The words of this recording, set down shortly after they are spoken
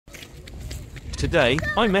Today,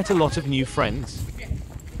 I met a lot of new friends.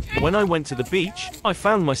 When I went to the beach, I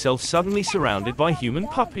found myself suddenly surrounded by human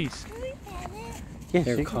puppies. Yes,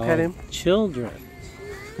 They're you can pet him. children.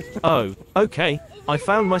 Oh, okay. I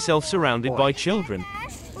found myself surrounded by children.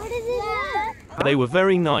 They were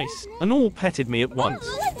very nice, and all petted me at once.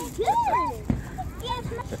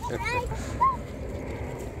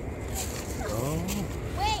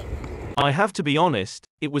 I have to be honest,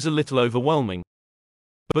 it was a little overwhelming.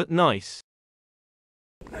 But nice.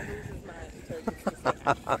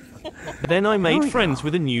 Then I made friends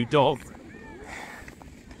with a new dog.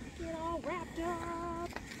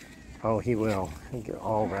 Oh, he will. He'll get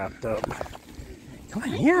all wrapped up. Come on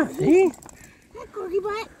here, see? Corgi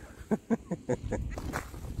butt.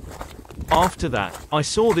 After that, I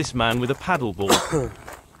saw this man with a paddleboard.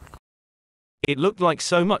 It looked like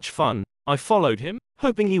so much fun. I followed him,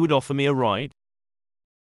 hoping he would offer me a ride.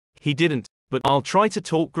 He didn't, but I'll try to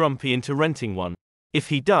talk Grumpy into renting one. If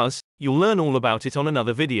he does, you'll learn all about it on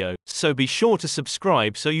another video, so be sure to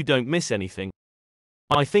subscribe so you don't miss anything.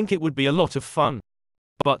 I think it would be a lot of fun.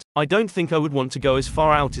 But, I don't think I would want to go as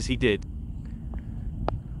far out as he did.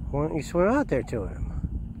 Why don't you swim out there to him?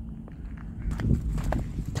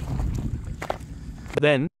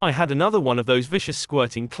 Then, I had another one of those vicious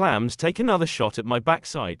squirting clams take another shot at my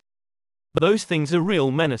backside. Those things are real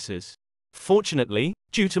menaces. Fortunately,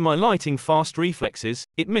 due to my lightning fast reflexes,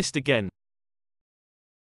 it missed again.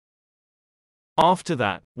 After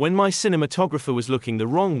that, when my cinematographer was looking the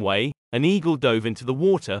wrong way, an eagle dove into the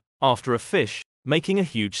water, after a fish, making a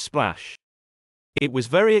huge splash. It was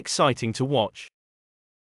very exciting to watch.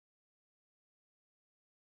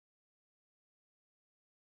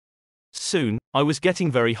 Soon, I was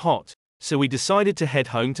getting very hot, so we decided to head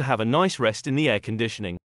home to have a nice rest in the air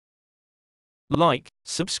conditioning. Like,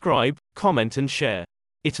 subscribe, comment and share.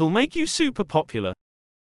 It'll make you super popular.